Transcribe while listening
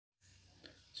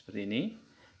seperti ini.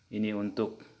 Ini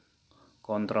untuk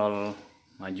kontrol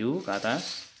maju ke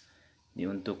atas,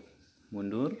 ini untuk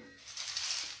mundur,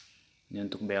 ini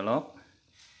untuk belok.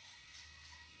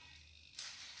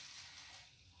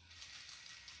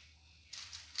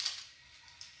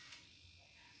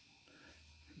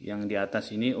 Yang di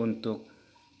atas ini untuk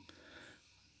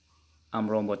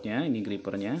arm robotnya, ini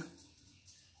grippernya.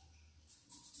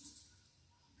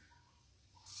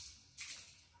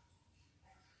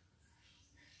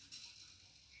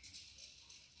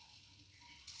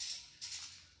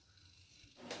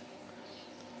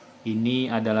 Ini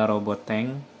adalah robot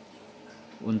tank.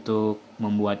 Untuk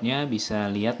membuatnya bisa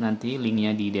lihat nanti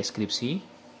linknya di deskripsi.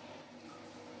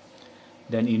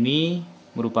 Dan ini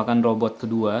merupakan robot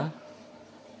kedua,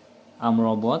 arm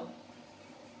robot.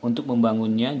 Untuk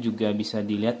membangunnya juga bisa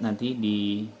dilihat nanti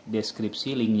di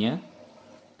deskripsi linknya.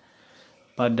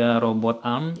 Pada robot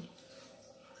arm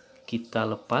kita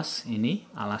lepas ini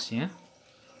alasnya,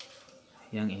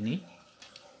 yang ini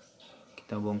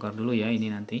kita bongkar dulu ya, ini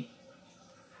nanti.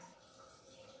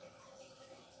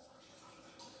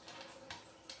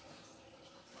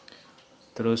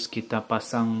 Terus kita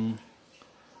pasang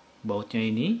bautnya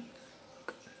ini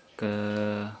ke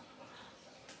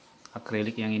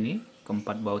akrilik yang ini,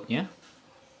 keempat bautnya.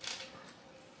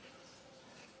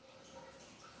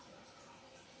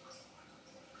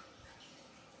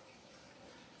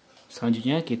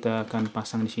 Selanjutnya kita akan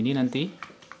pasang di sini nanti.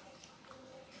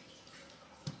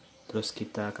 Terus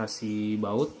kita kasih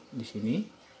baut di sini.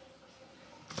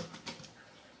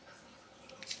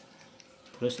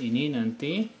 Terus ini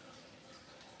nanti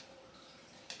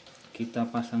kita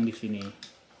pasang di sini.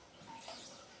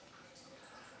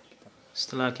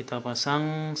 Setelah kita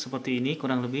pasang seperti ini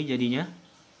kurang lebih jadinya.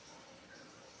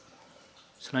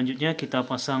 Selanjutnya kita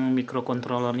pasang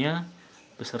mikrokontrolernya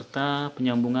beserta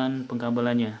penyambungan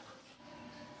pengkabelannya.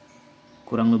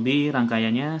 Kurang lebih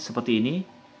rangkaiannya seperti ini.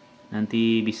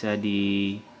 Nanti bisa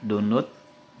di-download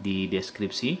di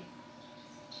deskripsi.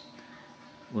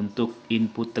 Untuk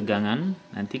input tegangan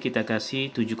nanti kita kasih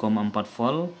 7,4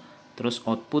 volt. Terus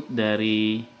output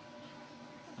dari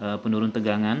penurun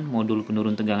tegangan, modul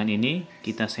penurun tegangan ini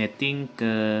kita setting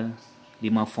ke 5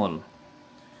 volt.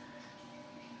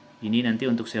 Ini nanti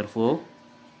untuk servo.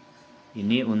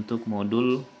 Ini untuk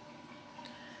modul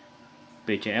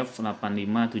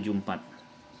PCF8574.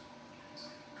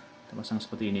 Kita pasang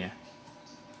seperti ini ya.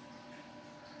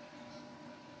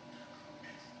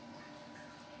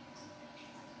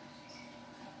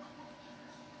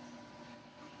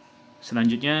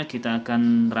 Selanjutnya kita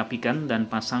akan rapikan dan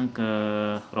pasang ke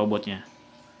robotnya.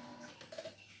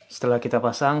 Setelah kita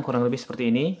pasang kurang lebih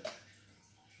seperti ini.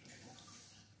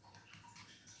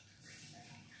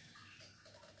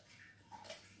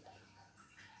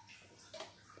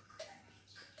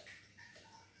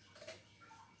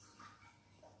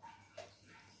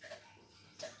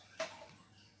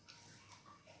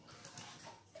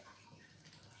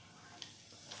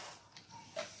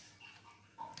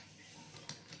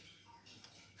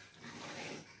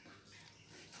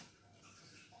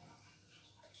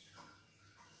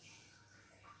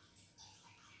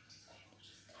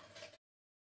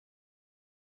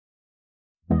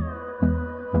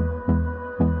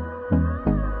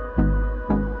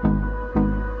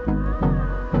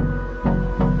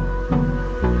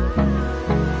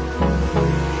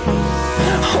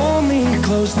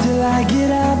 Close till I get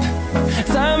up.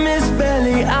 Time is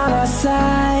barely on our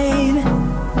side.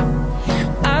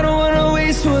 I don't wanna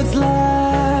waste what's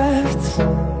left.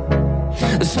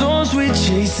 The storms we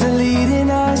chase are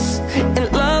leading us, and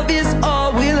love is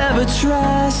all we'll ever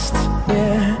trust.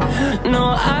 Yeah,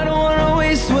 no, I don't wanna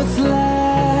waste what's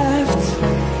left.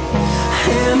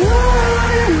 And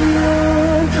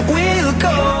on we'll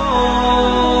go,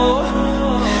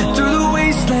 through the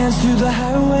wastelands, through the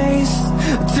highways,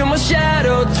 till my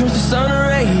shadow turns to sun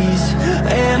rays.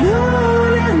 And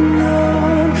on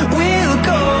we'll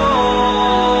go,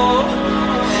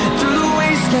 through the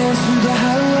wastelands, through the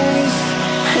highways.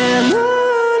 And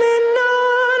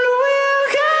on we'll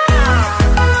go.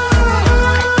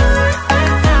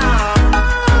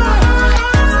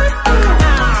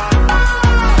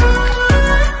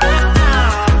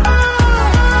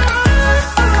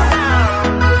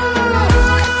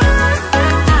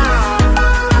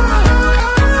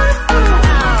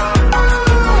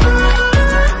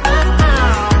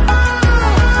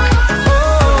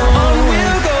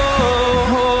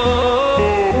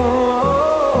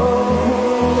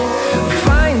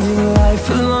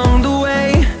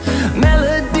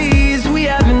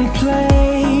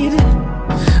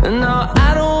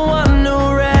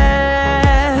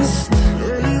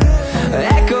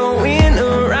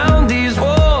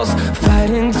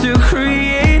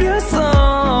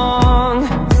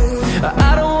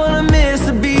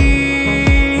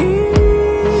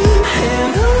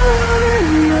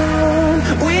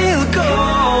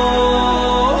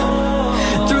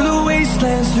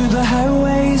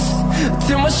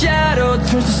 till my shadow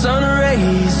turns to sun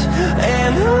rays.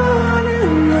 And on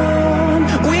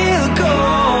we'll go,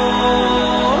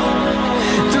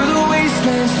 through the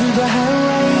wastelands, through the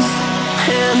highways,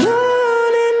 and on.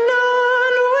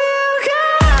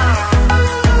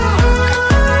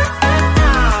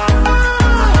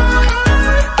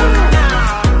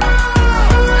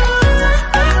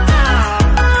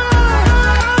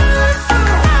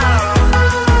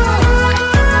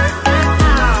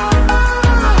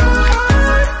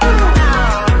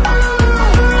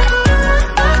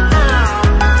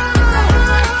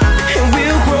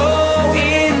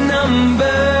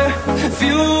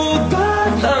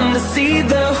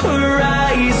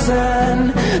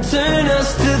 Turn us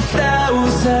to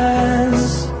thousands,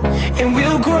 and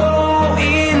we'll grow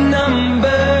in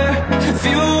number,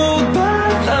 fueled by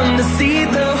them to see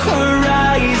the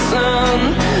horizon.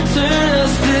 Turn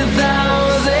us to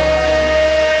thousands,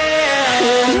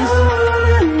 and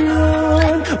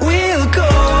on we'll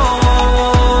go,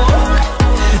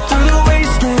 through the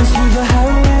wastelands, through the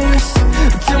highways,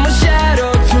 till my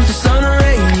shadow turns to sun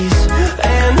rays.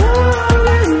 And on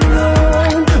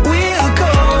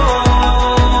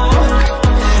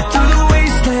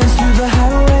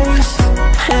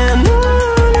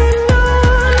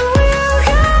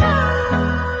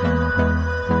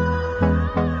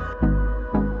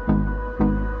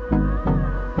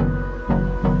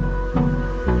we'll go,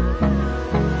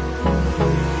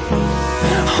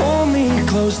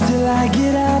 till I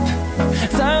get up.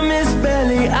 Time is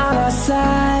barely on our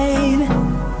side.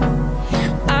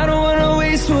 I don't wanna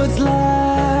waste what's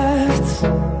left.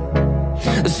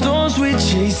 The storms we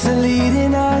chase are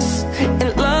leading us, and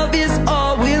love is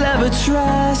all we'll ever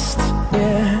trust.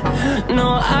 Yeah, no,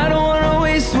 I don't wanna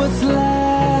waste what's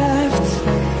left.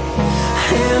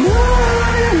 And on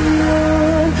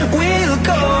we'll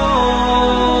go,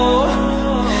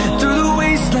 through the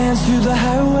wastelands, through the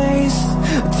highways,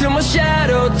 till my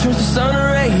shadow turns to sun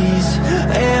rays.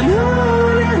 And on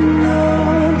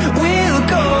we'll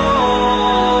go,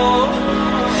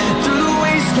 through the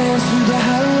wastelands, through the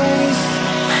highways,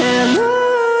 and on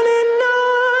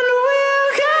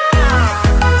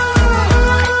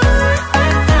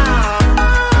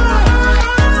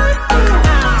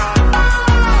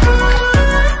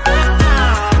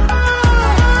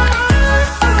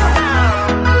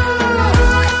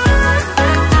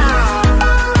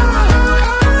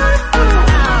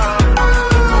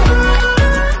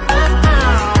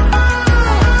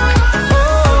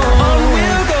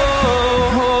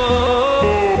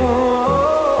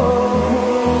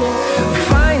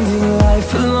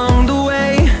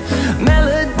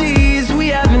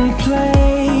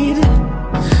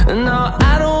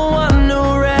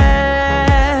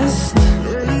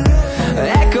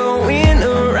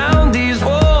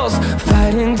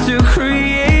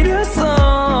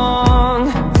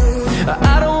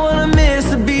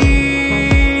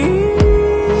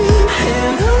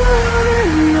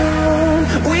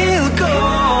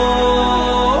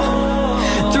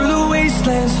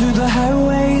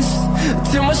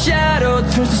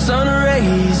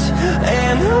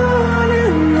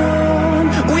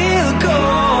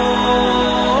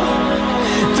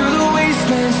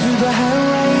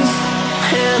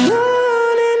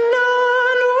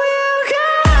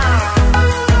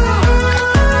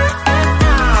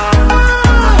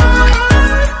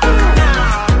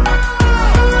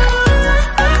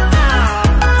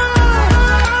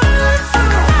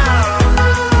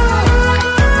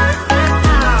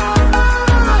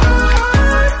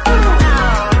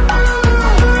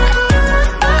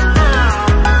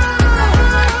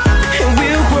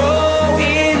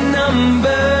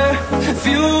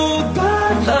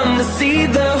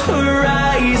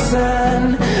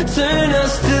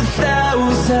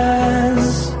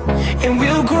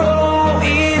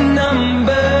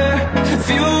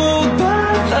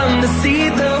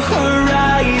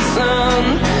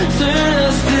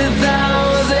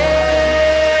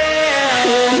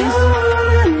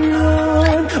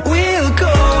we'll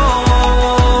go.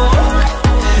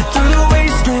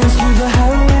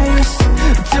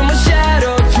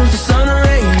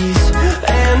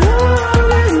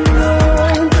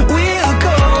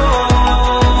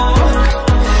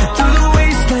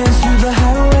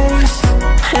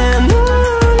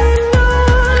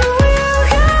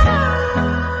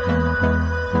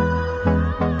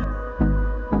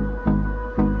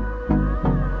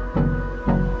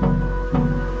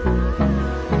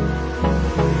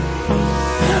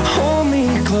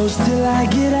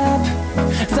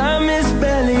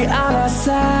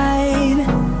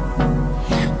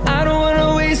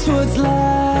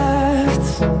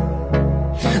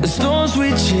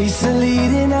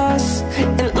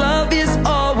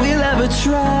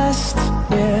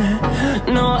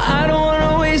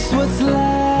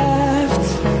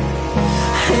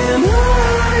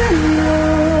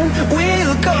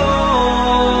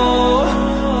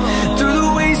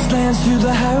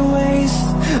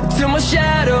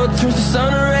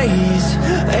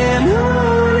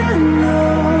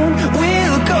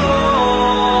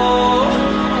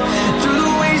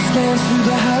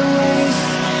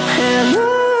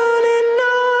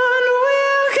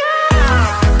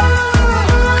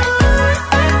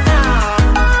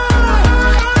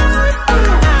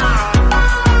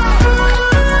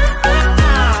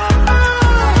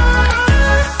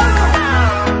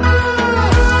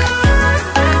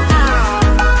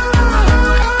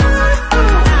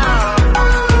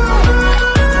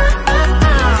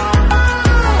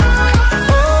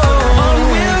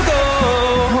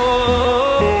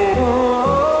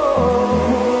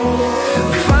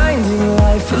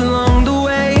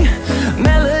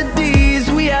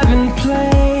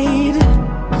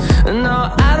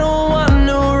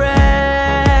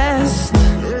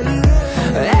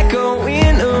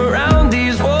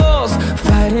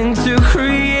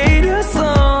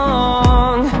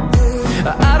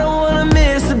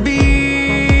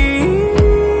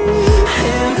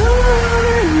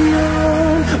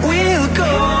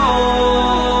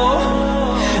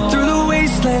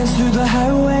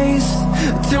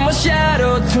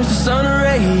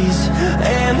 ways,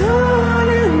 and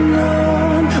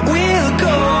on we'll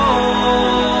go,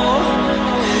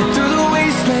 through the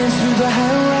wastelands, through the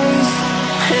highways,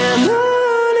 and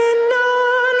on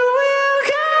we'll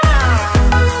go.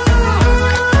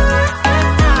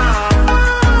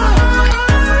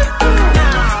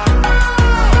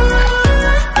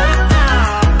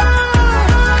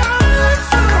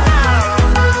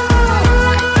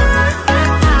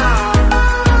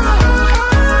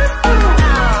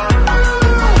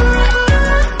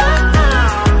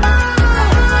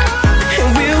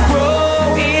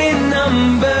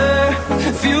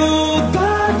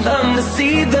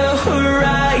 See the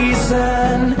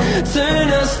horizon, turn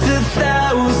us to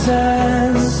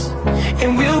thousands,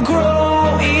 and we'll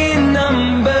grow in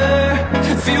number,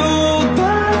 fueled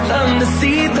by them to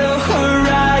see the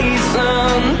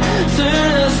horizon,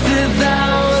 turn us to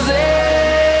thousands.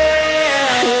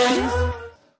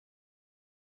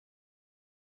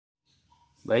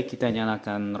 Baik, kita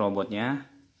nyalakan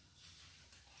robotnya.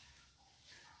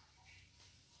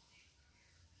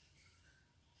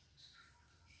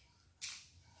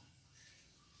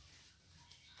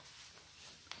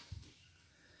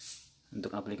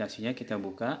 Untuk aplikasinya kita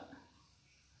buka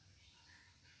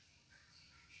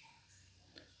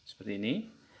seperti ini.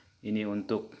 Ini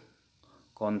untuk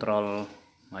kontrol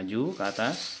maju ke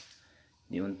atas,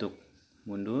 ini untuk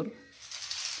mundur,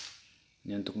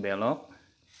 ini untuk belok,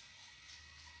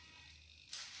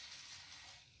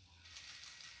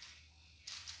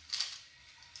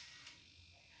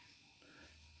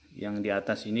 yang di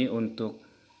atas ini untuk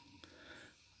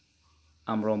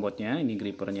arm robotnya, ini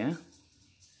grippernya.